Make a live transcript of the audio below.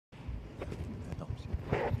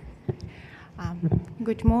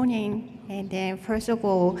Good morning, and first of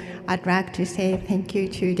all, I'd like to say thank you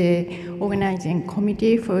to the organizing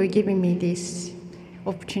committee for giving me this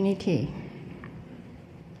opportunity.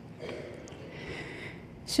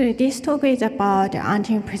 So this talk is about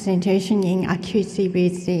antigen presentation in acute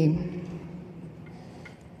GVHD.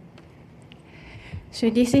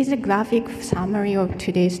 So this is a graphic summary of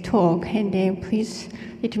today's talk, and then please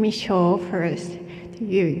let me show first to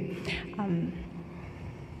you.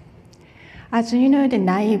 As you know, the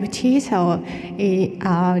naive T cell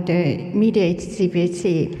are the mediated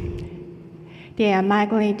GVHD. They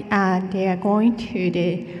are going to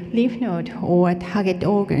the lymph node or target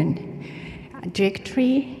organ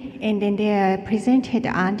directly, and then they are presented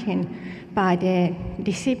antigen by the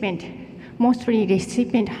recipient, mostly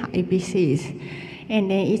recipient APCs.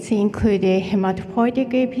 And then it's included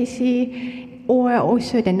hematopoietic APC or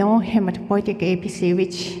also the non-hematopoietic APC,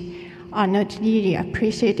 which are not really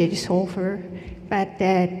appreciated so far. But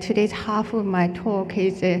today's half of my talk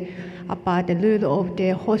is about the role of the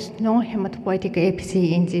host non-hematopoietic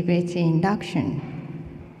APC in GVHD induction.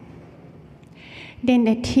 Then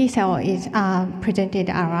the T cell is presented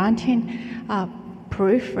around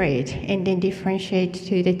proliferate and then differentiate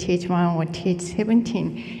to the Th1 or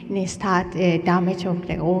Th17 and then start the damage of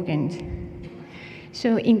the organs.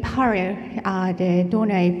 So in parallel, the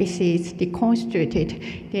donor APCs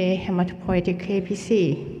deconstituted the hematopoietic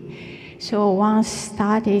APC. So once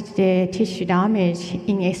started the tissue damage,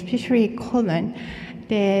 in especially colon,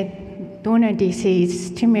 the donor DC is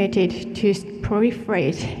stimulated to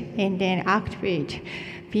proliferate and then activate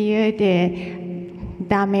via the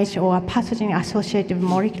damage or pathogen-associated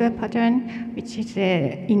molecular pattern, which is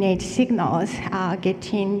the innate signals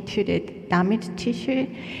getting to the damaged tissue.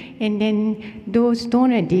 And then those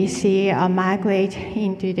donor DC migrate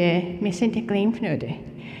into the mesenteric lymph node.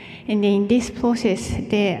 And in this process,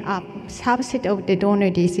 the subset of the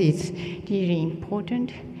donor DC is really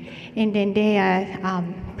important. And then they are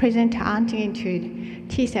present antigen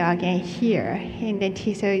to T cell again here. And then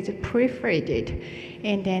T cell is proliferated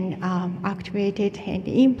and then activated and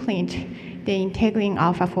implant the integrin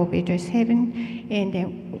alpha 4 beta 7, and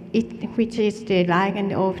then which is the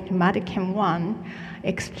ligand of the Motoko-1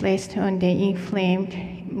 expressed on the inflamed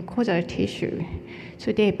mucosal tissue.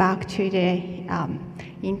 So they back to the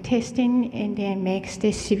intestine and then makes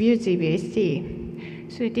the severe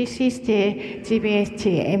GVHD. So this is the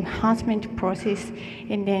GVHD enhancement process,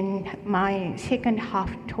 and then my second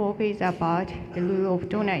half talk is about the role of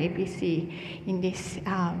donor APC in this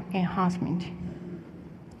enhancement.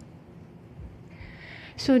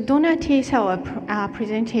 So donor T cell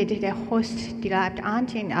presented the host-derived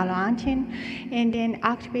antigen, alloantigen, and then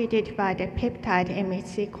activated by the peptide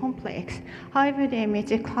MHC complex. However, the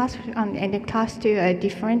MHC class 1 and the class 2 are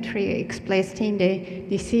differently expressed in the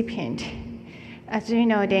recipient. As you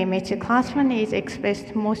know, the MHC class 1 is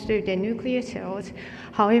expressed most of the nuclear cells.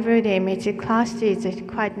 However, the MHC class 2 is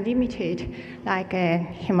quite limited, like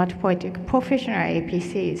hematopoietic professional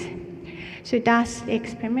APCs. So thus,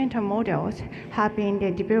 experimental models have been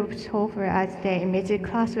developed so far as the MHC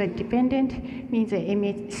class 1 dependent, means the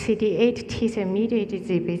CD8 T cell mediated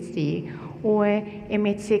GVHD, or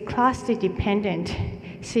MHC class 2 dependent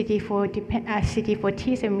CD4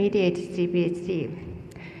 T cell mediated GVHD.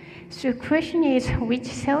 So the question is, which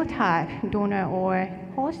cell type, donor or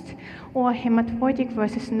host, or hematopoietic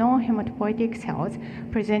versus non-hematopoietic cells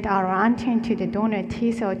present our antigen to the donor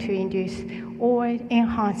T cell to induce or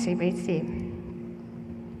enhance GVHD?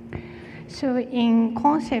 So in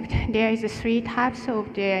concept, there is 3 types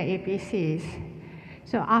of the APCs.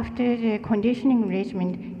 So after the conditioning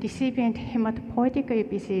regimen, recipient hematopoietic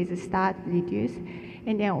APCs start reduced,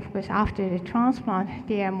 and then of course after the transplant,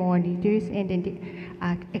 they are more reduced and then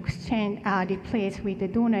replaced with the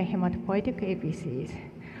donor hematopoietic APCs.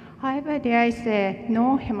 However, there is a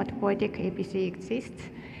non-hematopoietic APC exists,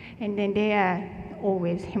 and then they are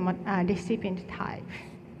always recipient type.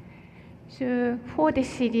 So for the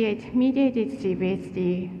CD8 mediated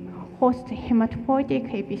GVHD, host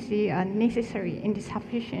hematopoietic APC are necessary and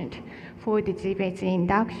sufficient for the GVHD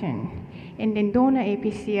induction, and then donor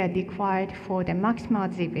APC are required for the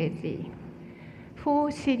maximal GVHD. For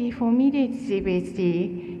CD4 mediated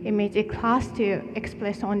GVHD, MHC class 2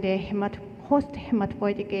 expressed on the host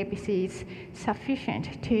hematopoietic APC is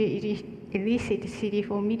sufficient to elicit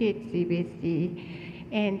CD4 mediated GVHD,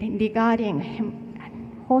 and regarding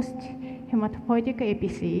host hematopoietic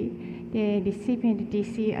APC, the recipient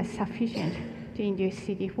DC are sufficient to induce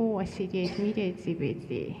CD4 or CD8 mediated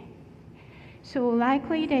GVHD. So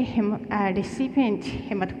likely the recipient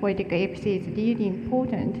hematopoietic APC is really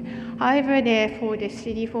important. However, for the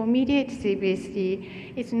CD4-mediated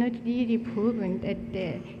GVHD, it's not really proven that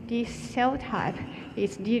this cell type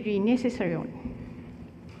is really necessary.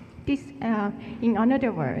 This, in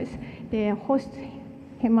other words, the host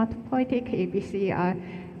hematopoietic APC are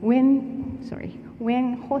when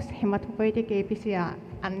host hematopoietic APC are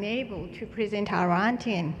unable to present our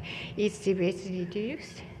antigen, is GVHD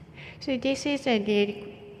reduced? So this is the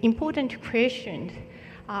important question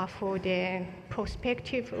for the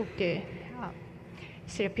perspective of the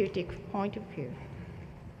therapeutic point of view.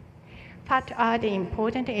 What are the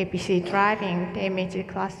important APC driving the MHC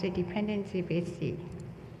cluster dependent GVHD?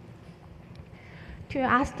 To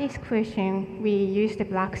ask this question, we used the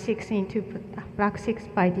BLAC6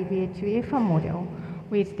 by DBA2 model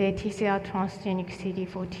with the TCR transgenic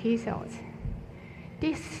CD4 T cells.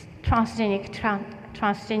 This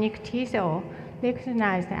transgenic T cell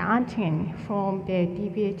recognized the antigen from the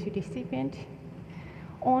DBA2 recipient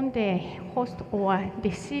on the host or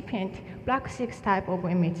recipient BLAC6 type of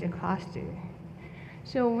MHC cluster.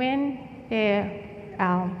 So when the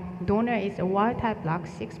donor is a wild-type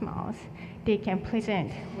BLAC6 mouse, they can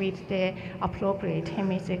present with the appropriate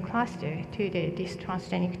MHC cluster to this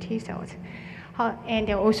transgenic T cells. And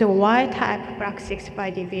also wild-type BLAC6 by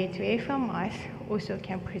DBA2 mice also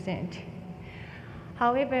can present.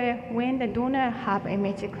 However, when the donor have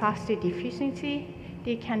MHC cluster deficiency,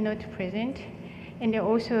 they cannot present. And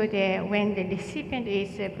also when the recipient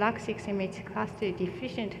is a BLAC6 MHC cluster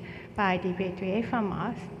deficient by DBA2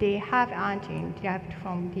 mouse, they have antigen derived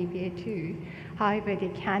from DBA2. However, they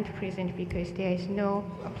can't present because there is no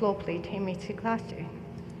appropriate MHC cluster.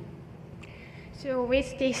 So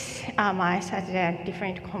with this mice as a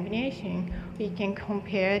different combination, we can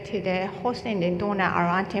compare to the host and the donor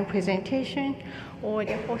antigen presentation, or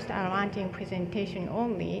the host antigen presentation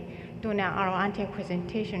only, donor antigen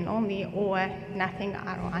presentation only, or nothing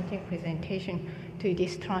antigen presentation to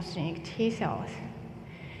these transgenic T cells.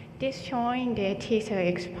 This showing the T cell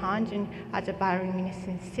expansion as a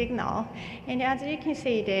bioluminescent signal. And as you can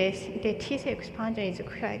see, the T cell expansion is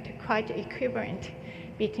quite equivalent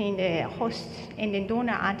between the host and the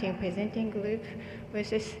donor antigen presenting group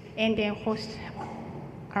versus and the host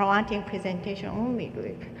antigen presentation only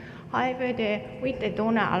group. However, with the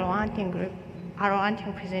donor antigen group,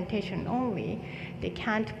 antigen presentation only, they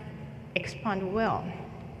can't expand well.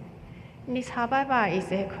 And this, however,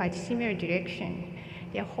 is a quite similar direction.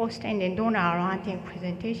 The host and the donor antigen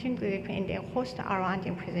presentation group and the host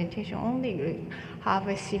antigen presentation only group have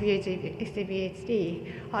a severe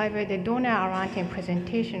GVHD. However, the donor antigen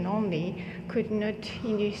presentation only could not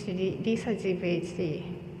induce this GVHD.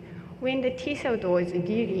 When the T cell dose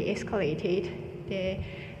really escalated, the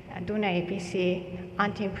donor APC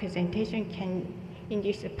antigen presentation can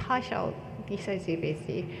induce a partial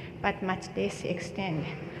GVHD, but much less extent.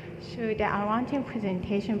 So the antigen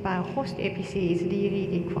presentation by host APC is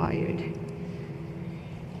really required.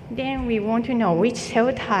 Then we want to know which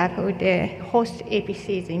cell type of the host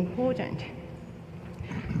APC is important.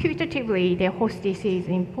 Putatively, the host DC is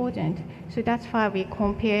important, so that's why we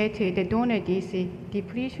compare to the donor DC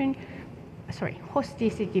depletion, host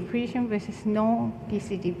DC depletion versus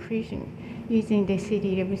non-DC depletion using the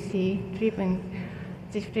CD11C-driven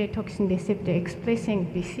diphtheria toxin receptor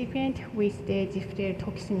expressing recipient with the diphtheria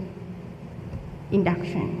toxin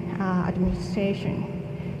induction administration.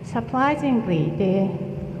 Surprisingly, the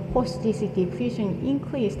host DC depletion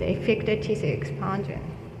increased the effector T cell expansion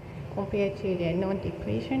compared to the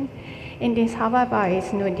non-depletion. And this, however,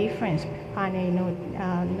 is no difference, finally no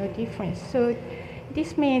difference. So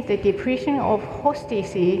this means the depletion of host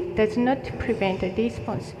DC does not prevent a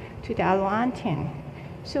response to the alloantigen.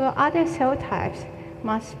 So other cell types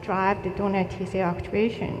must drive the donor T cell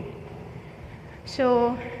activation.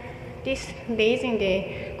 So this raising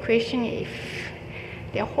the question if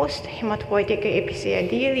the host hematopoietic APC are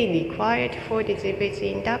really required for the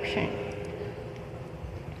GVHD induction.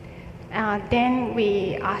 Then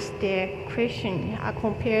we ask the question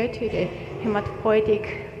compared to the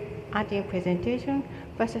hematopoietic antigen presentation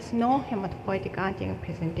versus non-hematopoietic antigen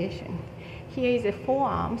presentation. Here is the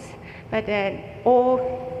forearms, but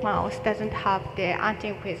all mouse doesn't have the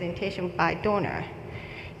antigen presentation by donor.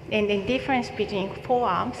 And the difference between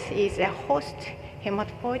forearms is a host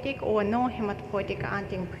hematopoietic or non-hematopoietic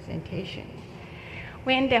antigen presentation.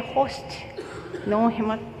 When the host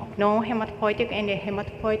non-hematopoietic and the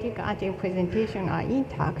hematopoietic antigen presentation are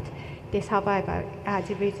intact, the survivor,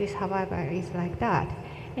 GVHD survivor is like that.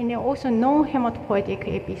 And then also non-hematopoietic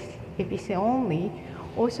APC only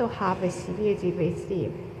also have a severe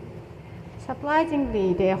GVHD.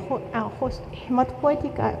 Surprisingly, the host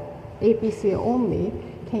hematopoietic APC only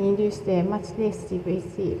can induce the much less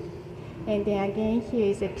GVHD. And then again, here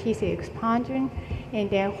is the T cell expansion, and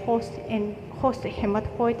the host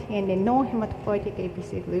hematopoietic and the non-hematopoietic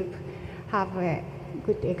APC group have a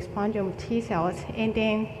good expansion of T cells, and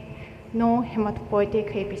then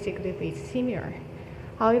non-hematopoietic APC group is similar.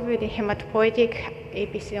 However, the hematopoietic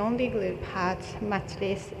APC only group has much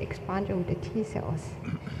less expansion of the T cells.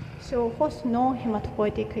 So host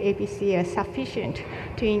non-hematopoietic APC are sufficient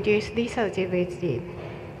to induce lethal GVHD.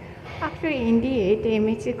 Actually, indeed, the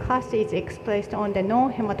MHC cluster is expressed on the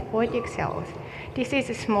non-hematopoietic cells. This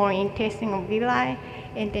is a small intestinal villi,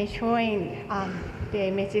 and then showing the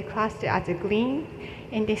MHC cluster as a green,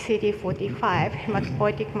 and the CD45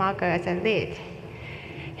 hematopoietic marker as a red.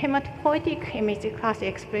 Hematopoietic MHC cluster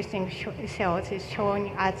expressing cells is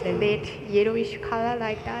shown as a red yellowish color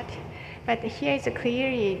like that. But here is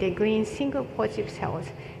clearly the green single positive cells,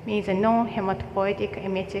 means a non-hematopoietic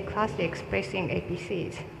MHC cluster expressing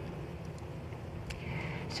APCs.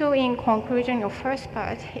 So in conclusion, the first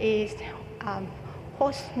part is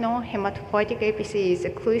host non-hematopoietic APC is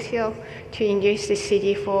crucial to induce the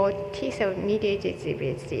CD4 T cell mediated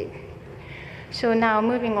GVHD. So now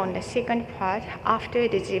moving on the second part, after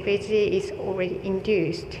the GVHD is already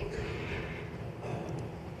induced.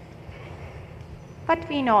 What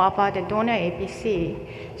we know about the donor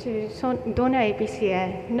APC, so donor APC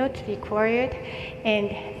are not required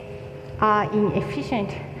and are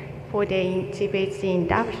inefficient for the GVHD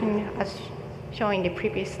induction as shown in the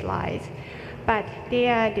previous slides, but they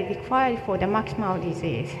are required for the maximal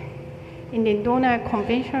disease. In the donor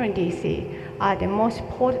conventional DC are the most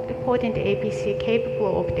potent APC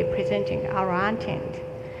capable of presenting our antigen.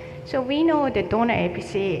 So we know the donor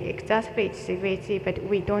APC exacerbates GVHD, but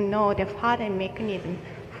we don't know the further mechanism,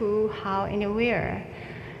 who, how, and where.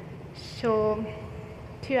 So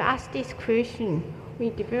to ask this question,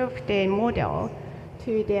 we developed a model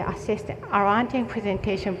to assess the antigen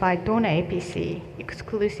presentation by donor APC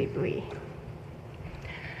exclusively.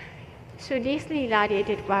 So these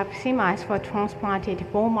irradiated biopsies for transplanted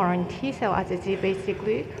bone marrow and T cell as a GVHD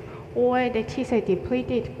group, or the T cell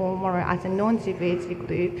depleted bone marrow as a non-GVHD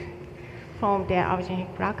group from the allogeneic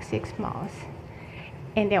black 6 mouse.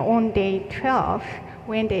 And then on day 12,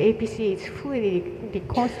 when the APC is fully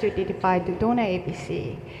reconstituted by the donor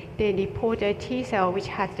APC, they report a T cell which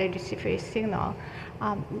has the luciferase signal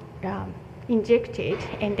injected,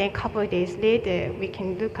 and then a couple of days later, we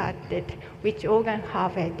can look at which organ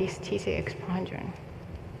have this T cell expansion.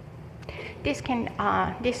 This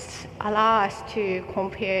allows us to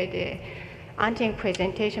compare the antigen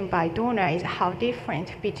presentation by donor is how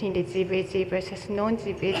different between the GVHD versus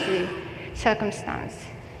non-GVHD circumstance.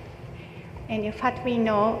 And what we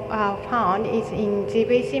know found is in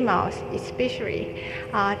GVHD mouse, especially,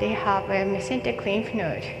 they have a mesenteric lymph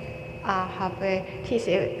node, have a T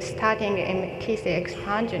cell starting a T cell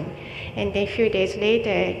expansion, and then a few days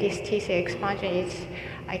later, this T cell expansion is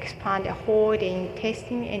expand the whole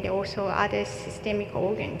intestine and also other systemic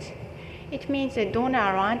organs. It means the donor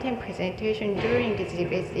antigen presentation during the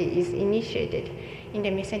GVHD is initiated in the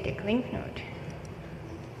mesenteric lymph node.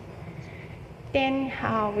 Then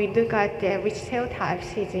we look at which cell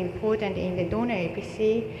types is important in the donor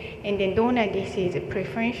APC, and the donor DC is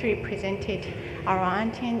preferentially presented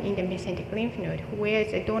antigen in the mesenteric lymph node,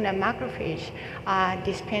 whereas the donor macrophage are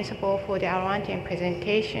dispensable for the antigen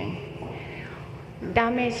presentation.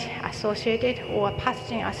 Damage associated or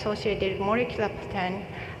pathogen associated molecular pattern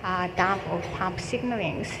dump or pump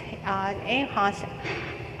signalings enhance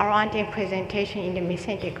antigen presentation in the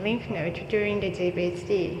mesenteric lymph node during the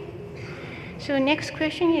GVHD. So next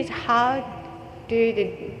question is, how do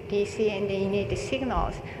the DC and the innate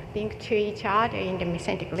signals link to each other in the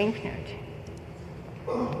mesenteric lymph node?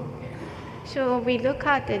 So we look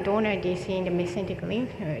at the donor DC in the mesenteric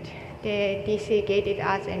lymph node. The DC gated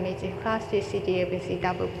as a major class CD11C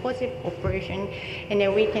double positive operation, and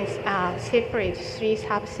then we can separate 3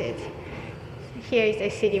 subsets. Here is a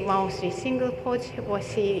CD103 single positive or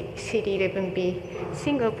CD11B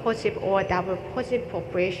single positive or double positive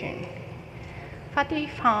population. What we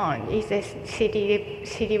found is a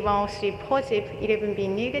CD103 positive, 11B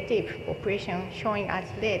negative population showing as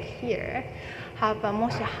red here have the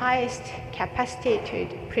most highest capacity to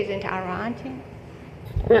present our antigen.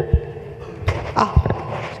 Oh,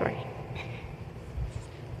 sorry.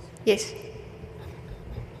 Yes.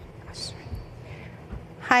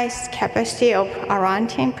 Highest capacity of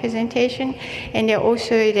antigen presentation, and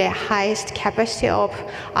also the highest capacity of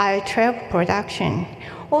IL-12 production.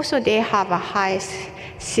 Also, they have a high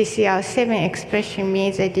CCL7 expression,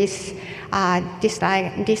 means that this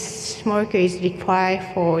molecule is required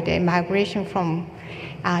for the migration from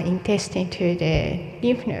intestine to the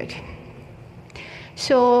lymph node.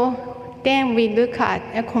 So then we look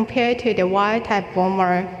at, compared to the wild-type bone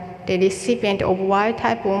marrow, the recipient of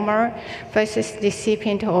wild-type bone marrow versus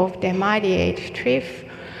recipient of the mediated TRIF,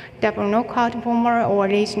 double knockout bone marrow or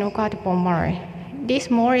RAGE knockout bone marrow.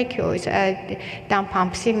 These molecules are down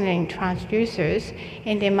pump signaling transducers,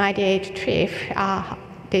 and the mediated TRIF are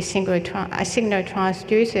the signal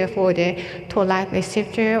transducer for the toll-like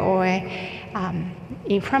receptor or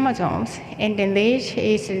inflammasomes, and the RAGE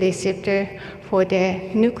is the receptor for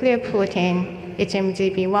the nuclear protein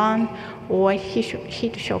HMGB1 or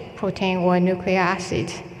heat shock protein or nucleic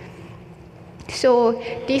acid. So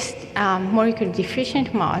these molecule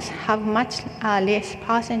deficient mouse have much less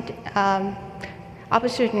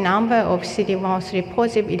absolute number of CD103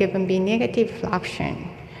 positive 11B negative fraction.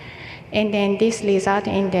 And then this results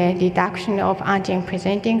in the reduction of antigen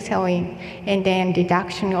presenting cell and then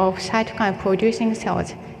reduction of cytokine producing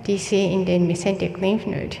cells, DC, in the mesenteric lymph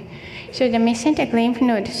node. So the mesenteric lymph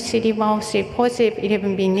node CD103 positive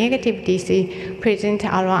 11B negative DC present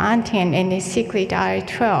alloantigen and they secrete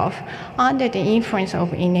IL-12 under the influence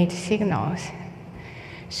of innate signals.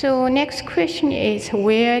 So next question is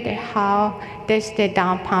how does the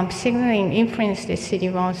down pump signaling influence the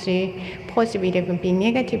CD103 positive 11B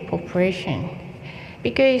negative population?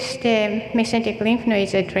 Because the mesenteric lymph node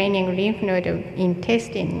is a draining lymph node of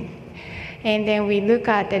intestine. And then we look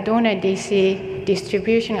at the donor DC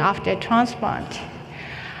distribution after transplant.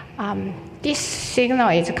 This signal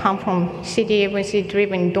is come from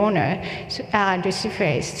CD11C-driven donor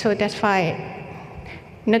luciferase. So that's why,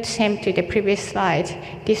 not same to the previous slide,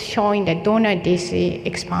 this showing the donor DC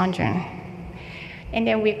expansion. And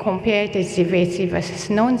then we compare the GVHD versus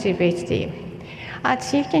non-GVHD.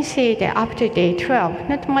 As you can see, that after day 12,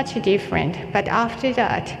 not much different, but after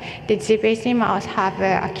that, the GVHD mouse have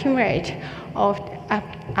accumulate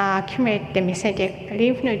the mesenteric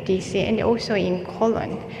lymph node DC and also in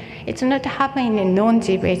colon. It's not happening in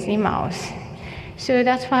non-GVHD mouse. So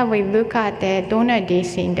that's why we look at the donor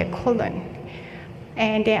DC in the colon.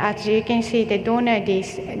 And as you can see, the donor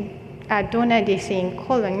DC in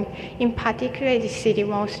colon, in particular the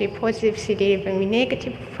CD103 positive, CD11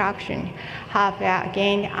 negative fraction, have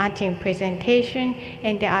again antigen presentation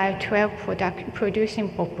and the IL-12 producing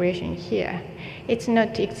population here. It's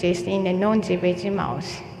not exist in the non-GVHD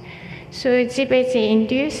mouse. So GVHD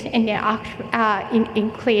induced and the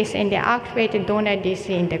increase and the activated donor DC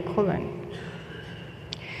in the colon.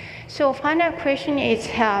 So final question is,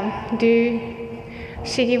 do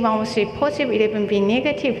CD103 positive 11B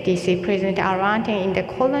negative DC present arounding in the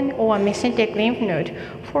colon or mesenteric lymph node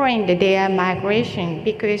following their migration,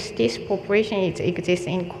 because this population exists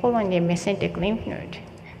in colon and mesenteric lymph node.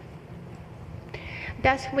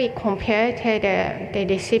 Thus, we compared the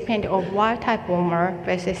recipient of wild-type bone marrow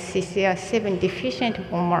versus CCL7 deficient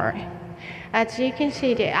bone marrow. As you can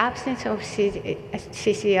see, the absence of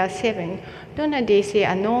CCL7, donor DC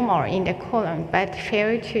are normal in the colon, but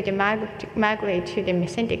fail to migrate to the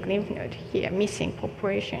mesenteric lymph node here, missing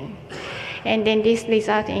population. And then this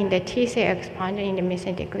results in the T cell expansion in the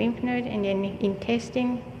mesenteric lymph node, and then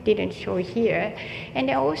intestine didn't show here. And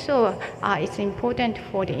also, it's important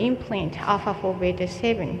for the implant alpha-4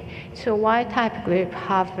 beta-7. So wild-type group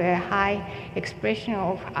have a high expression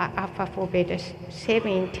of alpha-4 beta-7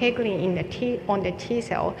 integrally on the T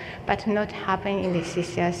cell, but not happening in the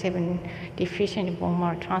CCL7 deficient bone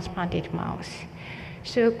marrow transplanted mouse.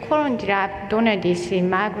 So colon-derived donor DC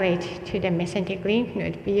migrate to the mesenteric lymph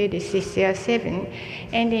node via the CCL7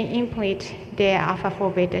 and then implant the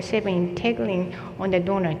alpha-4 beta-7 integrally on the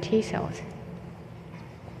donor T cells.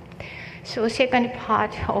 So second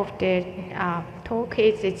part of the talk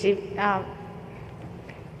is the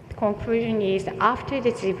conclusion is after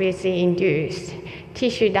the GVHD induced,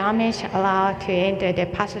 tissue damage allowed to enter the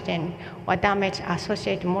pathogen or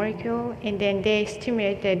damage-associated molecule, and then they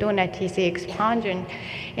stimulate the donor T cell expansion,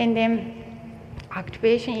 and then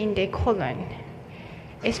activation in the colon,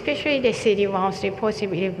 especially the CD103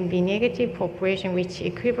 positive 11B negative population, which is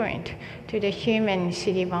equivalent to the human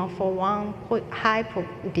CD141 high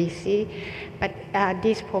DC, but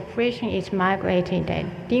this population is migrating the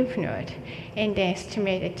lymph node and then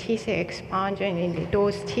stimulate the T cell expansion, and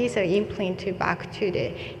those T cells implant back to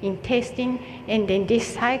the intestine, and then this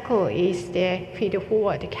cycle is the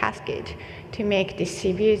feed-forward cascade to make the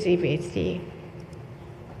severe GVHD.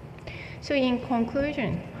 So in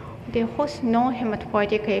conclusion, the host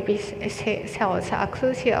non-hematopoietic cells are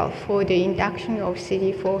crucial for the induction of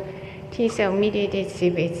CD4 T-cell mediated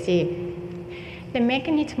GVHD. The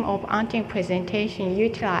mechanism of antigen presentation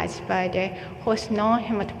utilized by the host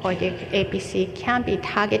non-hematopoietic APC can be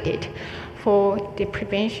targeted for the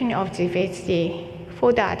prevention of GVHD.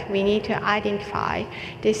 For that, we need to identify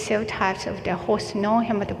the cell types of the host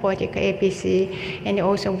non-hematopoietic APC, and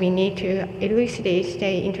also we need to elucidate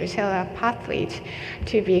the intracellular pathways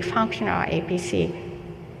to be functional APC.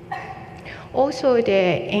 Also,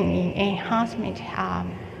 the enhancement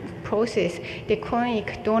process, the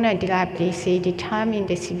chronic donor-derived DC determine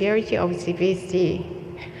the severity of GVHD.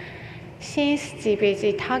 Since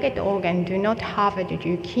GVHD target organ do not have a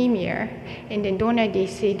leukemia and the donor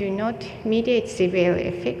DC do not mediate severe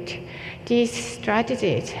effect, these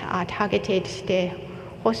strategies are targeted the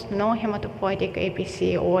host non-hematopoietic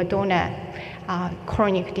APC or donor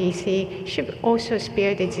chronic DC should also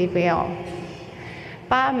spare the GVL.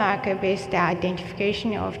 Biomarker-based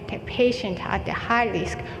identification of the patient at the high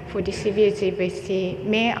risk for the severe GVHD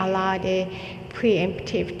may allow the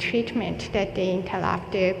preemptive treatment that they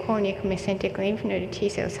interrupt the chronic mesenteric lymph node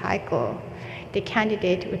T-cell cycle. The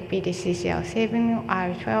candidate would be the CCL7,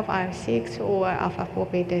 IL-12, IL-6, or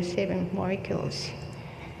alpha-4 beta-7 molecules.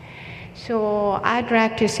 So I'd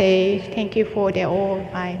like to say thank you for all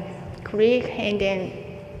my colleagues and then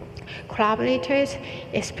collaborators,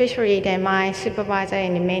 especially my supervisor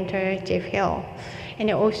and mentor, Jeff Hill, and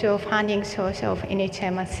also funding source of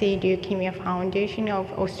NHMRC Leukemia Foundation of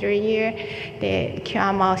Australia, the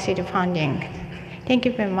Koyama seed funding. Thank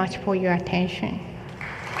you very much for your attention.